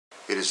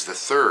It is the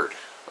 3rd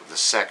of the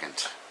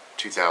 2nd,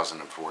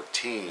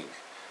 2014.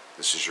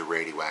 This is your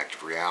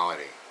radioactive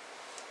reality.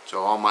 So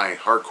all my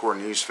hardcore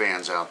news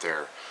fans out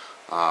there,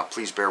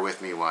 please bear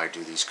with me while I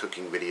do these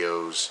cooking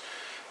videos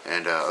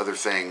and other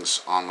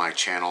things on my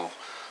channel.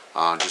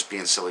 Just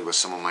being silly with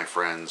some of my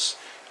friends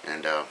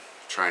and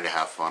trying to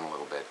have fun a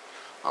little bit.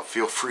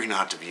 Feel free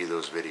not to view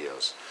those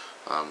videos.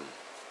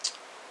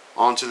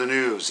 On to the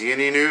news.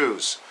 E&E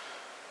News.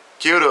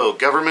 Kyoto,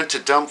 government to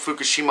dump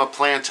Fukushima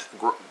plant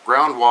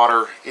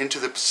groundwater into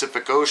the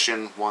Pacific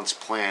Ocean once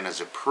plan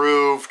is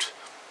approved.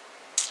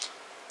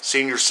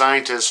 Senior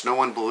scientists, no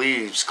one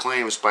believes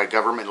claims by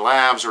government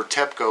labs or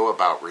TEPCO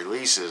about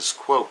releases.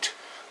 Quote,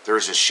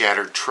 there's a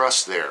shattered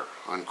trust there,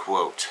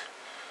 unquote.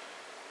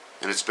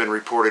 And it's been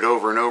reported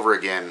over and over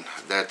again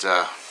that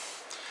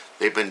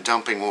they've been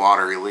dumping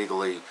water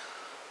illegally.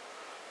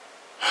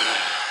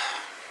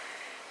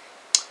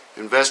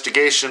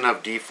 Investigation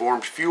of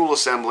deformed fuel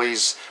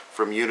assemblies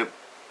from Unit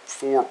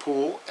 4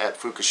 pool at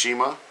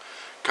Fukushima.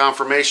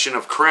 Confirmation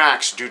of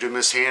cracks due to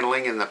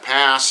mishandling in the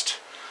past.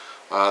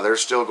 They're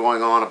still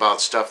going on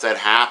about stuff that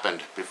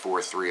happened before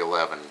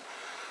 3/11.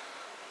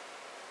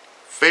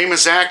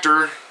 Famous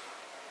actor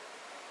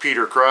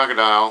Peter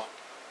Crocodile.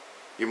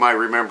 You might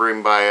remember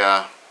him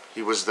by,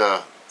 he was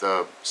the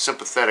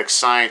sympathetic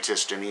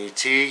scientist in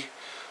E.T.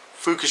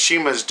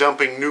 Fukushima is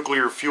dumping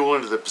nuclear fuel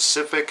into the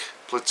Pacific.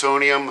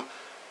 Plutonium,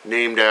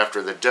 named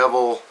after the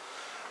devil.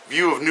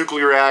 View of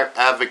nuclear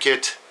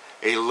advocate,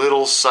 a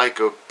little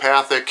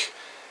psychopathic.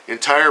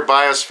 Entire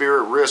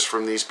biosphere at risk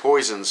from these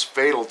poisons,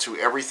 fatal to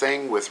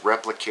everything with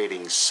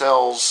replicating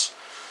cells.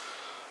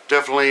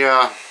 Definitely,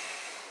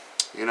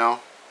 you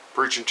know,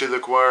 preaching to the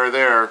choir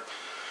there.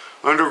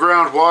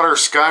 Underground water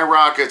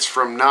skyrockets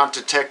from not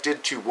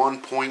detected to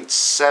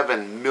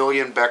 1.7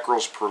 million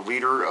becquerels per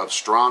liter of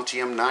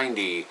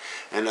strontium-90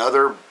 and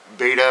other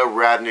beta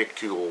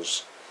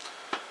radicals.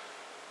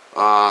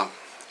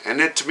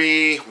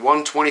 Anatomy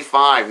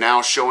 125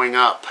 now showing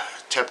up.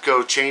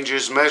 TEPCO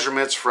changes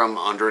measurements from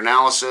under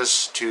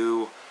analysis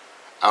to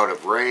out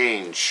of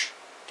range.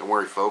 Don't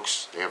worry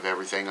folks, they have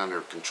everything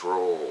under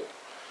control.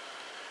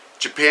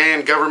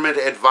 Japan government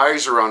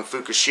advisor on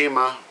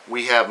Fukushima.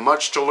 We have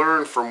much to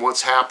learn from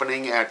what's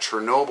happening at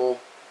Chernobyl.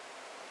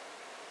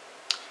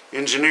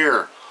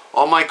 Engineer.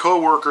 All my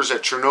co-workers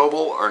at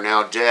Chernobyl are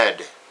now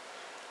dead.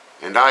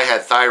 And I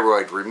had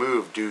thyroid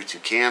removed due to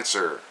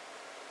cancer.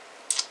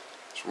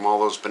 It's from all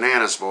those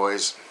bananas,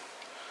 boys.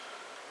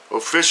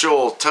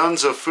 Official,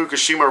 tons of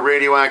Fukushima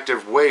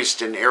radioactive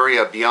waste in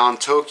area beyond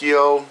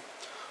Tokyo,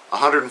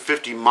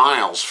 150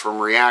 miles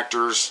from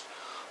reactors.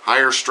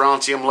 Higher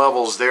strontium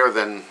levels there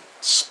than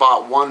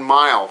spot 1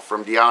 mile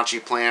from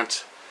Daiichi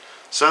plant.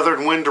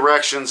 Southern wind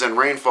directions and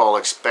rainfall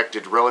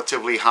expected,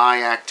 relatively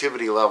high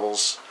activity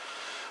levels.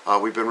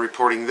 We've been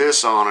reporting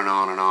this on and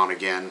on and on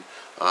again.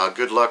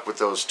 Good luck with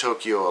those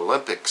Tokyo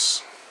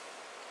Olympics.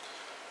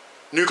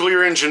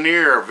 Nuclear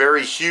engineer,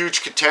 very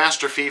huge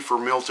catastrophe for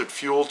melted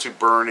fuel to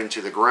burn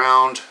into the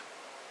ground.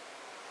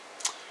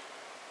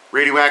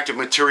 Radioactive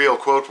material,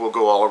 quote, will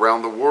go all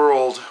around the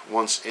world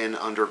once in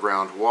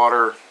underground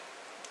water.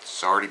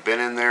 It's already been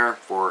in there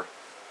for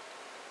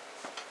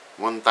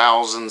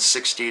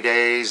 1,060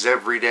 days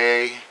every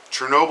day.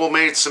 Chernobyl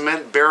made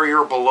cement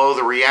barrier below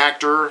the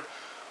reactor.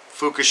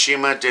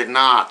 Fukushima did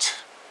not.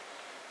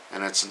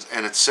 And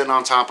it's sitting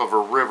on top of a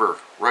river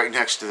right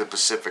next to the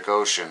Pacific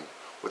Ocean,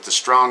 with the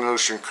strong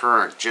ocean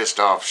current just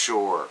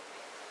offshore.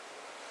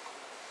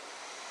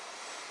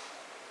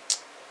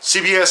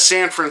 CBS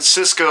San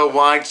Francisco,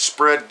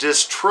 widespread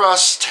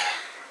distrust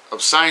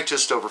of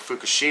scientists over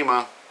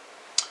Fukushima.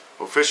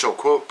 Official,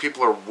 quote,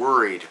 people are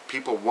worried.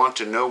 People want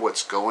to know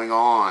what's going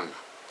on.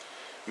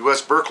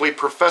 U.S. Berkeley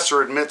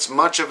professor admits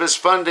much of his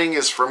funding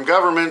is from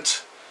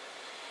government.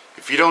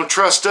 If you don't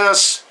trust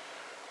us,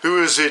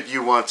 who is it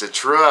you want to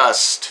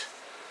trust?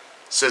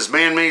 Says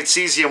man-made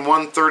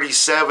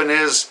cesium-137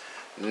 is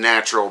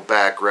natural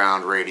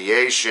background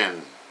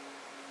radiation.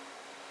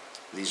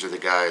 These are the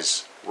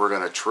guys we're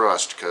going to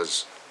trust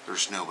because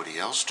there's nobody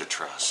else to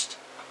trust.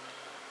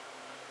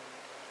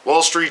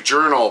 Wall Street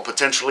Journal,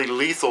 potentially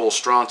lethal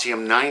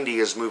strontium-90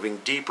 is moving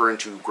deeper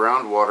into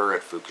groundwater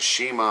at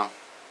Fukushima.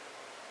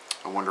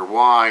 I wonder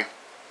why.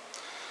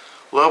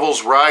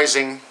 Levels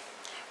rising.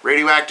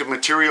 Radioactive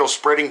material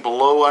spreading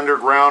below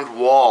underground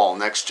wall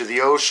next to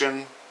the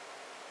ocean.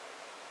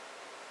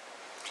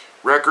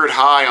 Record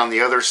high on the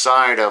other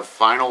side of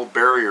final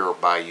barrier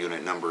by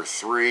unit number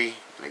 3.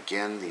 And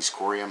again, these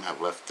corium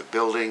have left the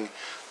building.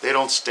 They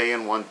don't stay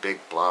in one big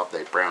blob.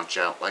 They branch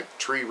out like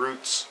tree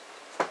roots,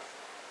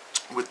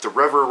 with the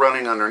river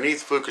running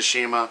underneath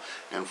Fukushima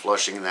and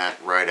flushing that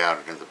right out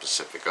into the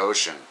Pacific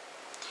Ocean.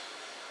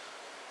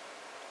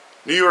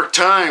 New York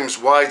Times,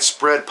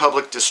 widespread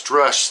public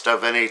distrust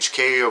of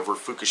NHK over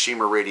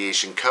Fukushima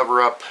radiation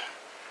cover-up.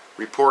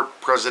 Report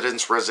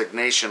President's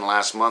resignation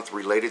last month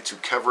related to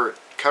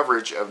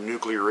coverage of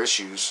nuclear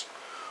issues.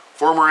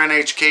 Former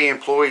NHK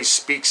employee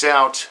speaks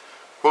out,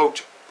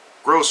 quote,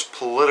 gross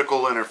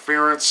political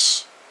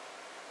interference.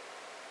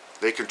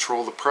 They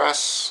control the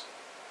press.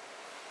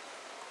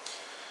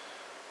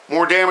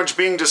 More damage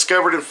being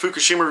discovered in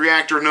Fukushima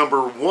reactor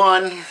number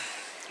 1.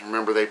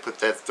 Remember, they put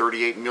that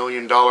 $38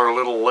 million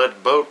little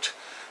lead boat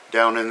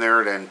down in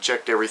there and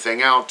checked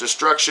everything out.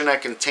 Destruction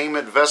at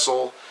containment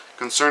vessel.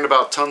 Concerned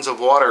about tons of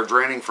water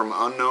draining from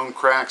unknown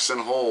cracks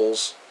and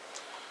holes.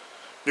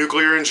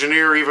 Nuclear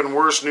engineer, even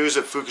worse news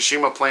at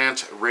Fukushima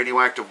plant.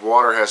 Radioactive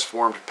water has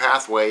formed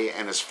pathway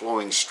and is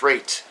flowing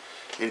straight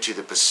into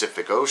the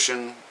Pacific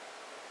Ocean.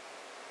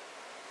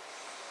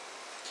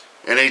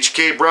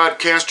 NHK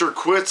broadcaster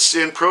quits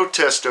in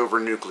protest over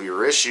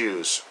nuclear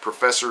issues.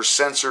 Professor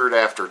censored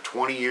after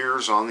 20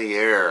 years on the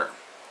air.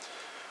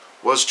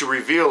 Was to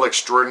reveal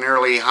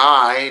extraordinarily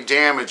high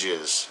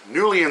damages.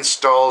 Newly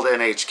installed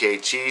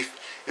NHK chief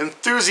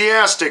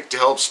enthusiastic to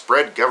help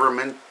spread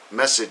government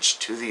message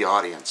to the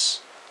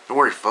audience. Don't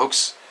worry,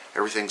 folks.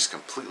 Everything's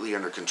completely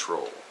under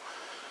control.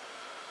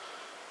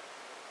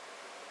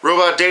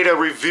 Robot data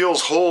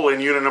reveals hole in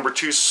unit number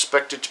 2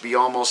 suspected to be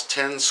almost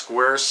 10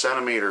 square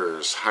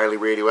centimeters. Highly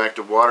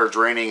radioactive water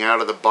draining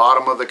out of the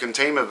bottom of the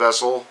containment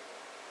vessel.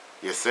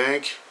 You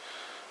think?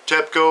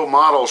 TEPCO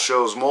model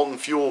shows molten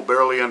fuel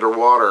barely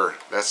underwater.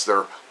 That's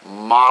their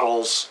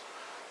models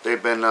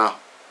they've been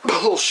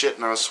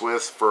bullshitting us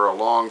with for a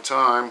long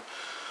time.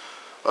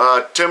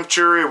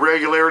 Temperature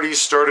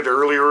irregularities started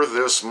earlier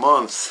this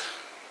month.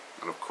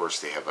 And of course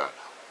they have a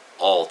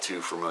all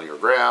too familiar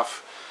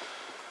graph.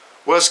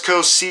 West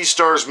Coast sea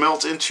stars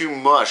melt into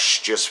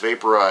mush, just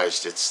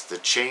vaporized. It's the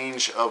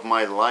change of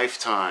my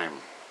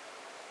lifetime.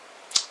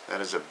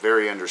 That is a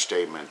very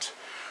understatement.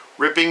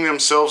 Ripping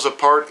themselves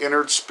apart,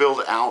 innards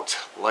spilled out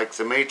like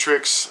the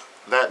Matrix.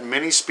 That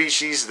many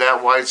species,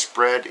 that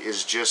widespread,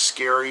 is just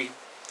scary.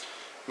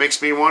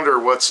 Makes me wonder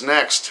what's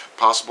next.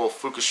 Possible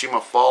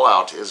Fukushima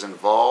fallout is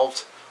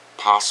involved.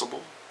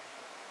 Possible.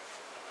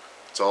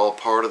 It's all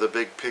part of the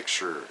big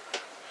picture.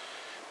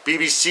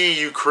 BBC,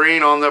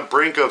 Ukraine on the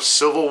brink of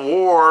civil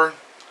war.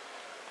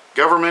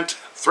 Government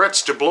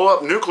threats to blow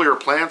up nuclear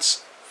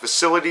plants.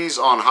 Facilities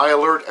on high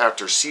alert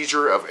after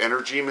seizure of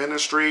energy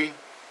ministry.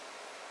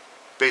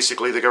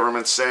 Basically, the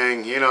government's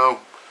saying, you know,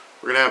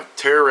 we're going to have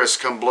terrorists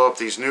come blow up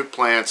these nuke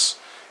plants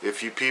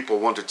if you people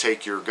want to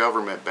take your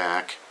government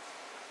back.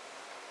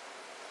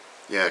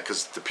 Yeah,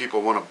 because the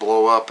people want to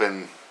blow up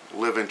and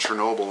live in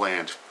Chernobyl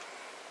land.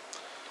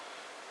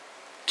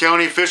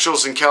 County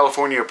officials in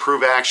California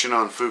approve action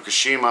on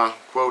Fukushima,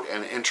 quote,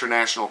 an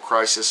international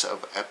crisis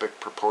of epic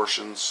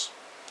proportions.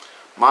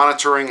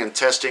 Monitoring and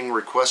testing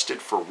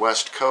requested for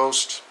West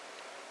Coast.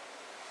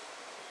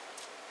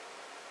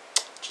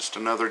 Just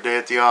another day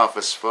at the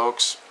office,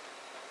 folks.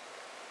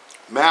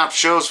 Map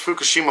shows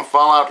Fukushima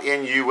fallout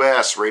in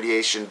U.S.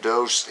 Radiation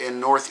dose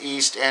in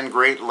Northeast and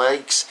Great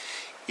Lakes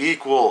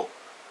equal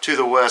to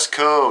the West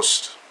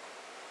Coast.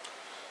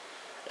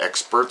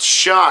 Experts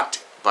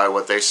shocked by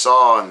what they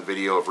saw in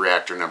video of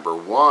reactor number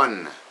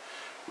 1.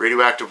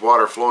 Radioactive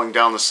water flowing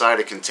down the side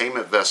of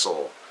containment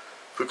vessel.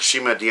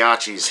 Fukushima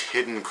Daiichi's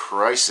hidden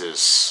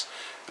crisis.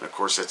 And of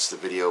course that's the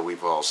video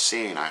we've all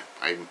seen. I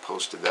even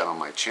posted that on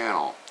my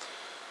channel.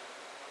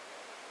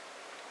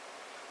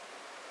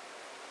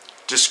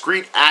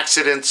 Discrete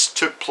accidents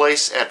took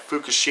place at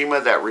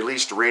Fukushima that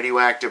released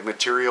radioactive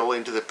material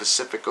into the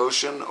Pacific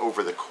Ocean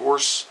over the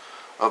course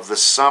of the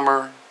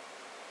summer.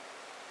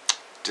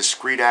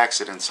 Discrete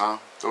accidents, huh?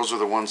 Those are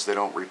the ones they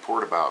don't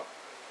report about.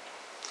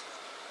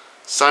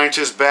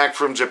 Scientists back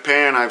from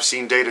Japan, I've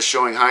seen data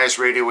showing highest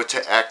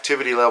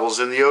radioactivity levels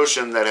in the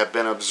ocean that have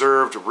been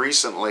observed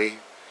recently.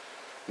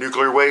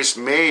 Nuclear waste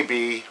may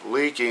be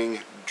leaking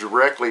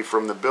directly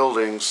from the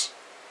buildings.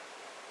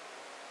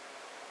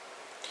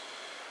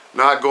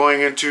 Not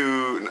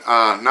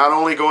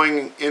only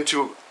going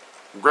into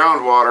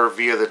groundwater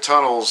via the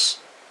tunnels,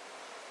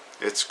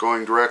 it's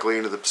going directly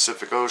into the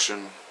Pacific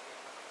Ocean.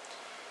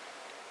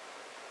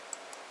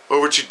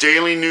 Over to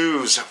daily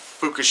news,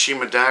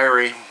 Fukushima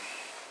diary.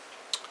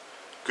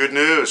 Good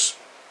news.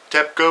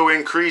 TEPCO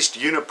increased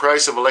unit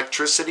price of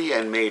electricity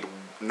and made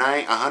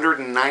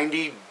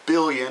 190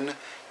 billion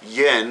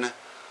yen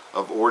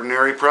of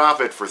ordinary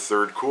profit for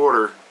third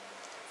quarter,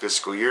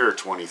 fiscal year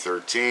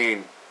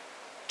 2013.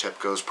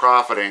 TEPCO's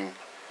profiting.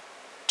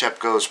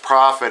 TEPCO's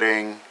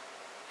profiting.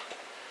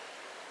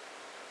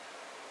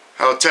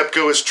 How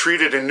TEPCO is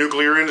treated in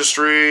nuclear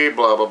industry,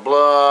 blah, blah,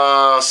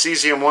 blah.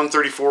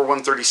 Cesium-134,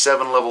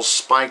 137 levels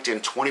spiked in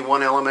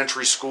 21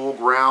 elementary school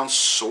ground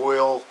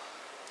soil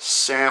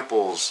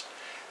samples.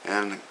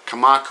 And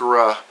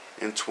Kamakura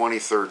in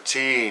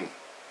 2013.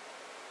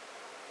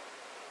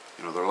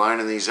 You know, they're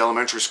lining these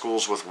elementary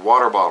schools with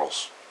water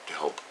bottles to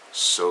help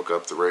soak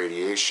up the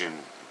radiation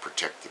and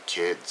protect the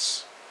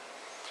kids.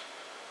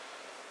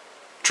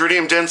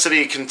 Tritium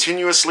density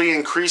continuously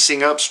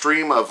increasing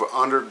upstream of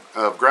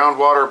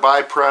groundwater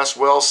bypass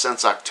wells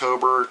since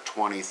October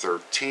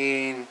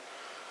 2013.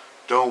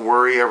 Don't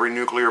worry, every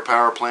nuclear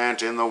power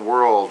plant in the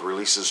world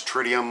releases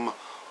tritium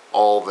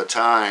all the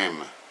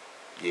time.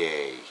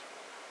 Yay.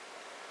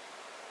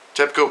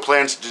 TEPCO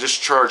plans to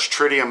discharge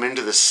tritium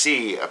into the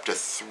sea up to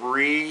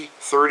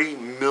 30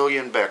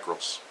 million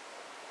becquerels.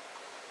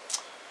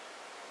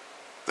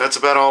 That's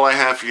about all I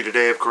have for you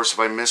today. Of course, if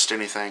I missed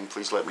anything,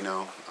 please let me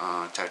know.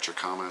 Attach your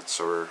comments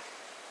or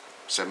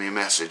send me a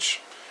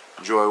message.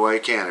 Enjoy while you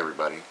can,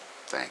 everybody.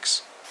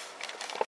 Thanks.